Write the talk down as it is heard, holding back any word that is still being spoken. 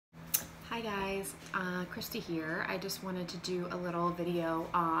Hi guys, Christy here. I just wanted to do a little video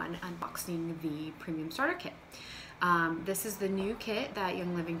on unboxing the Premium Starter Kit. This is the new kit that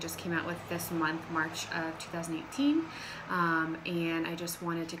Young Living just came out with this month, March of 2018, and I just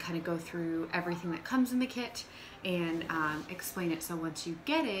wanted to kind of go through everything that comes in the kit and explain it so once you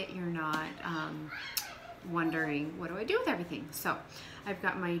get it, you're not wondering what do I do with everything. So I've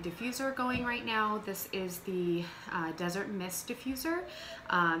got my diffuser going right now. This is the Desert Mist diffuser.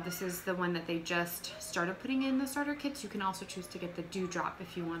 This is the one that they just started putting in the starter kits. You can also choose to get the Dewdrop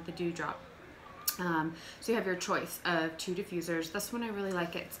if you want the Dewdrop. So you have your choice of 2 diffusers. This one I really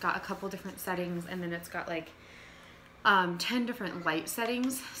like it. It's got a couple different settings, and then it's got like 10 different light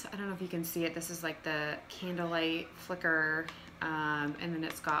settings. So I don't know if you can see it. This is like the candlelight flicker, and then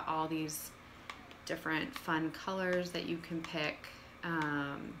it's got all these different fun colors that you can pick.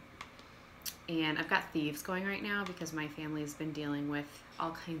 And I've got Thieves going right now because my family's been dealing with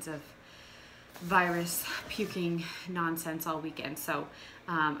all kinds of virus puking nonsense all weekend. So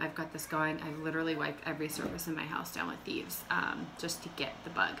I've got this going. I've literally wiped every surface in my house down with Thieves just to get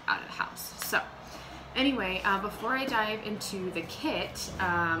the bug out of the house. So anyway, before I dive into the kit,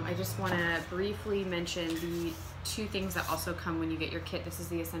 I just want to briefly mention the 2 things that also come when you get your kit. This is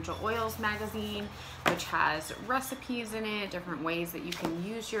the Essential Oils magazine, which has recipes in it, different ways that you can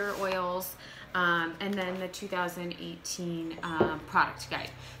use your oils, and then the 2018 product guide.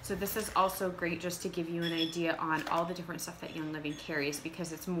 So this is also great just to give you an idea on all the different stuff that Young Living carries,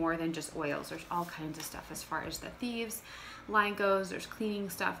 because it's more than just oils. There's all kinds of stuff as far as the Thieves line goes. There's cleaning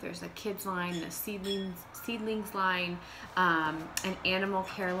stuff, there's a kids line, the seedlings line, an animal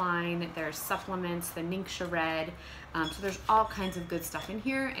care line, there's supplements, the Ningxia Red. So there's all kinds of good stuff in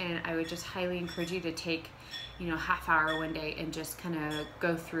here, and I would just highly encourage you to take, you know, half hour one day and just kind of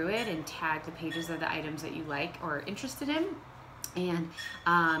go through it and tag the pages of the items that you like or are interested in, and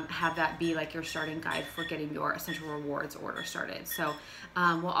have that be like your starting guide for getting your Essential Rewards order started. So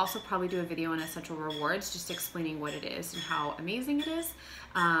we'll also probably do a video on Essential Rewards just explaining what it is and how amazing it is.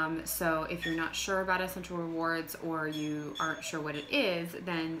 So if you're not sure about Essential Rewards or you aren't sure what it is,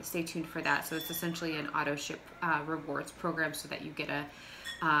 then stay tuned for that. So it's essentially an auto ship rewards program so that you get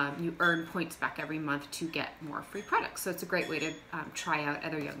you earn points back every month to get more free products. So it's a great way to try out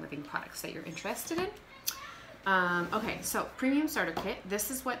other Young Living products that you're interested in. Okay, so Premium Starter Kit.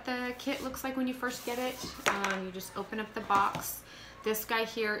 This is what the kit looks like when you first get it. You just open up the box. This guy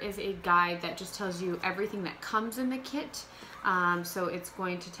here is a guide that just tells you everything that comes in the kit. So it's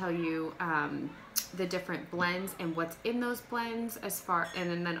going to tell you the different blends and what's in those blends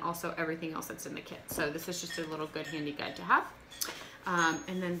and then also everything else that's in the kit. So this is just a little good handy guide to have.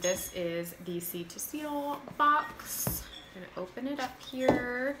 And then this is the Seed to Seal box. I'm gonna open it up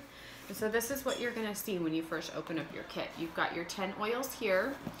here. And so this is what you're gonna see when you first open up your kit. You've got your 10 oils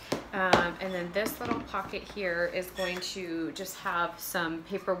here, and then this little pocket here is going to just have some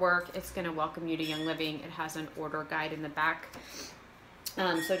paperwork. It's gonna welcome you to Young Living. It has an order guide in the back,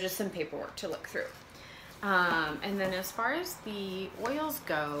 so just some paperwork to look through. And then as far as the oils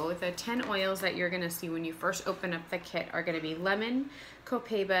go, the 10 oils that you're gonna see when you first open up the kit are gonna be lemon,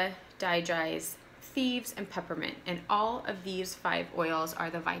 copaiba, didries, Thieves, and peppermint, and all of these 5 oils are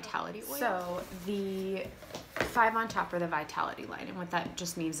the Vitality oils. So the 5 on top are the Vitality line, and what that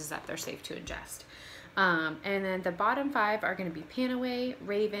just means is that they're safe to ingest. And then the bottom 5 are going to be Panaway,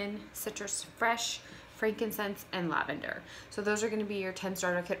 Raven, Citrus Fresh, Frankincense, and Lavender. So those are going to be your 10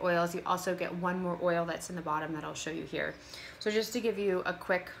 starter kit oils. You also get 1 more oil that's in the bottom that I'll show you here. So just to give you a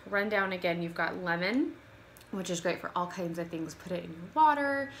quick rundown again, you've got lemon, which is great for all kinds of things. Put it in your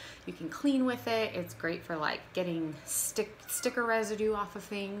water, you can clean with it. It's great for like getting sticker residue off of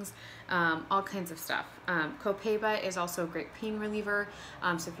things, all kinds of stuff. Copaiba is also a great pain reliever.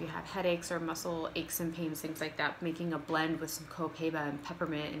 So if you have headaches or muscle aches and pains, things like that, making a blend with some copaiba and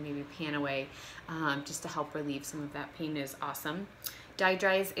peppermint and maybe Panaway just to help relieve some of that pain is awesome.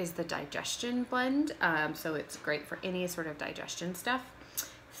 Didries is the digestion blend, so it's great for any sort of digestion stuff.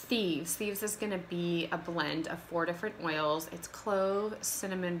 Thieves is going to be a blend of 4 different oils. It's clove,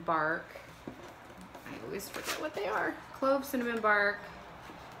 cinnamon bark. I always forget what they are. Clove, cinnamon bark,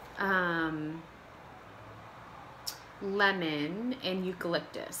 lemon, and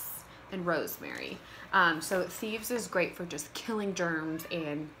eucalyptus, and rosemary. So Thieves is great for just killing germs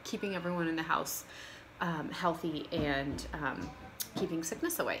and keeping everyone in the house healthy and keeping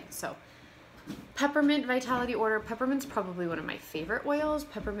sickness away. So Peppermint Vitality order. Peppermint's probably one of my favorite oils.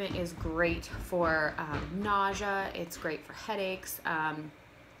 Peppermint is great for nausea. It's great for headaches.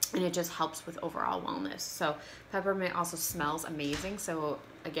 And it just helps with overall wellness. So peppermint also smells amazing. So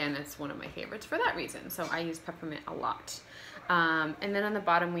again, it's one of my favorites for that reason. So I use peppermint a lot. And then on the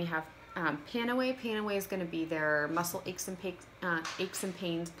bottom we have Panaway. Panaway is going to be their muscle aches and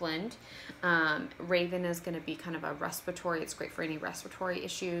pains blend. Raven is going to be kind of a respiratory. It's great for any respiratory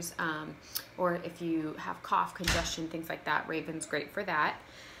issues, or if you have cough, congestion, things like that. Raven's great for that.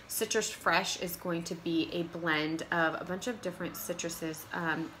 Citrus Fresh is going to be a blend of a bunch of different citruses,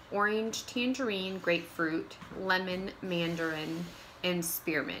 orange, tangerine, grapefruit, lemon, mandarin, and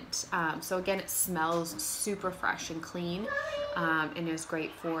spearmint. So again, it smells super fresh and clean, and is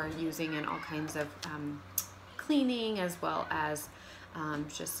great for using in all kinds of cleaning, as well as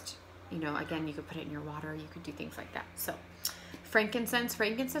just, you know, again, you could put it in your water, you could do things like that. So frankincense.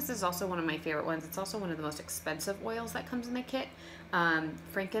 Frankincense is also one of my favorite ones. It's also one of the most expensive oils that comes in the kit.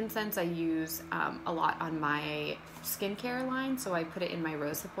 Frankincense I use a lot on my skincare line, so I put it in my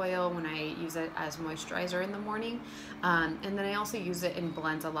rosehip oil when I use it as moisturizer in the morning, and then I also use it in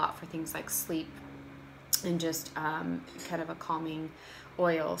blends a lot for things like sleep and just kind of a calming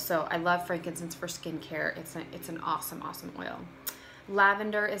oil. So I love frankincense for skincare. It's an awesome oil.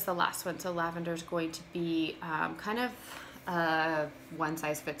 Lavender is the last one. So lavender is going to be kind of one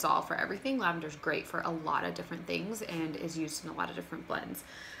size fits all for everything. Lavender is great for a lot of different things and is used in a lot of different blends.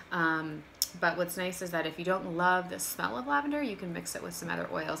 But what's nice is that if you don't love the smell of lavender, you can mix it with some other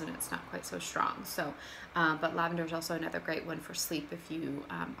oils and it's not quite so strong. So, but lavender is also another great one for sleep. If you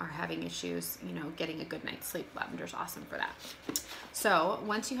are having issues, you know, getting a good night's sleep, lavender is awesome for that. So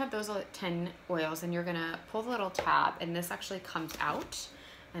once you have those 10 oils, and you're gonna pull the little tab, and this actually comes out.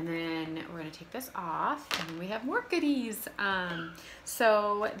 And then we're gonna take this off, and then we have more goodies.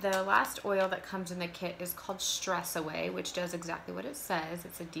 So the last oil that comes in the kit is called Stress Away, which does exactly what it says.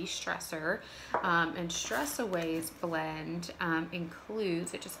 It's a de-stressor. And Stress Away's blend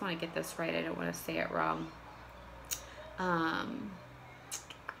includes, I just wanna get this right, I don't wanna say it wrong.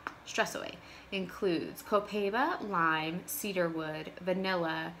 Stress Away includes copaiba, lime, cedarwood,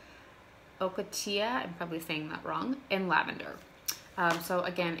 vanilla, ocotillo, I'm probably saying that wrong, and lavender. So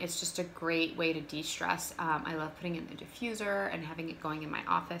again, it's just a great way to de-stress. I love putting it in the diffuser and having it going in my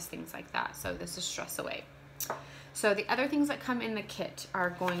office, things like that. So this is Stress Away. So the other things that come in the kit are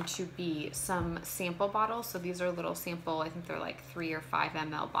going to be some sample bottles. So these are little sample, I think they're like 3 or 5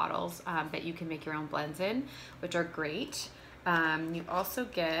 ml bottles that you can make your own blends in, which are great. You also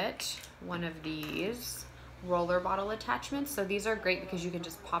get one of these roller bottle attachments. So these are great because you can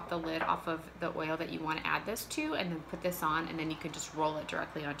just pop the lid off of the oil that you want to add this to, and then put this on, and then you can just roll it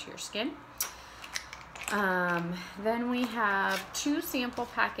directly onto your skin. Then we have 2 sample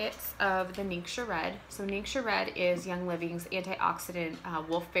packets of the Ningxia Red. So Ningxia Red is Young Living's antioxidant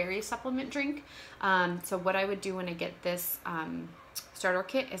wolfberry supplement drink. So what I would do when I get this starter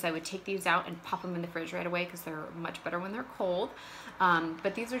kit is I would take these out and pop them in the fridge right away because they're much better when they're cold.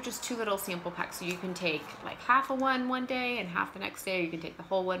 But these are just 2 little sample packs, so you can take like half of one day and half the next day, or you can take the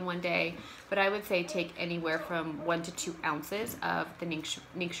whole one day. But I would say take anywhere from 1 to 2 ounces of the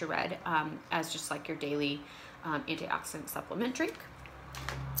Ningxia Red as just like your daily antioxidant supplement drink.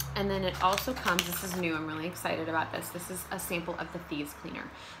 And then it also comes, this is new, I'm really excited about this. This is a sample of the Thieves Cleaner.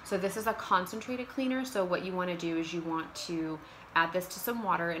 So this is a concentrated cleaner. So what you want to do is you want to add this to some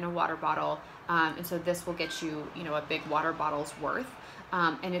water in a water bottle. And so this will get you, you know, a big water bottle's worth.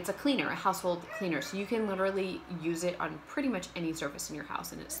 And it's a cleaner, a household cleaner. So you can literally use it on pretty much any surface in your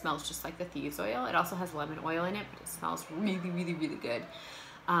house, and it smells just like the Thieves oil. It also has lemon oil in it, but it smells really good.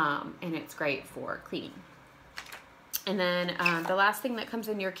 And it's great for cleaning. And then the last thing that comes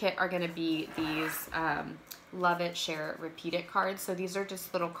in your kit are going to be these Love It, Share It, Repeat It cards. So these are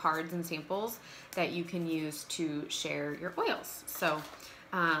just little cards and samples that you can use to share your oils. So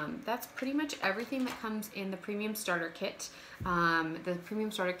that's pretty much everything that comes in the Premium Starter Kit. The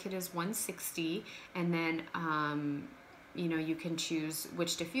Premium Starter Kit is $160, and then you know, you can choose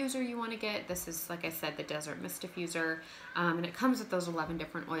which diffuser you want to get. This is, like I said, the Desert Mist diffuser, and it comes with those 11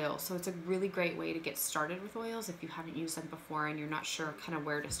 different oils. So it's a really great way to get started with oils if you haven't used them before and you're not sure kind of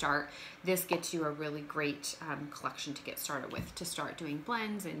where to start. This gets you a really great collection to get started with, to start doing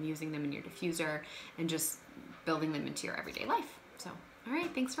blends and using them in your diffuser and just building them into your everyday life. So, all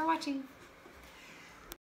right, thanks for watching.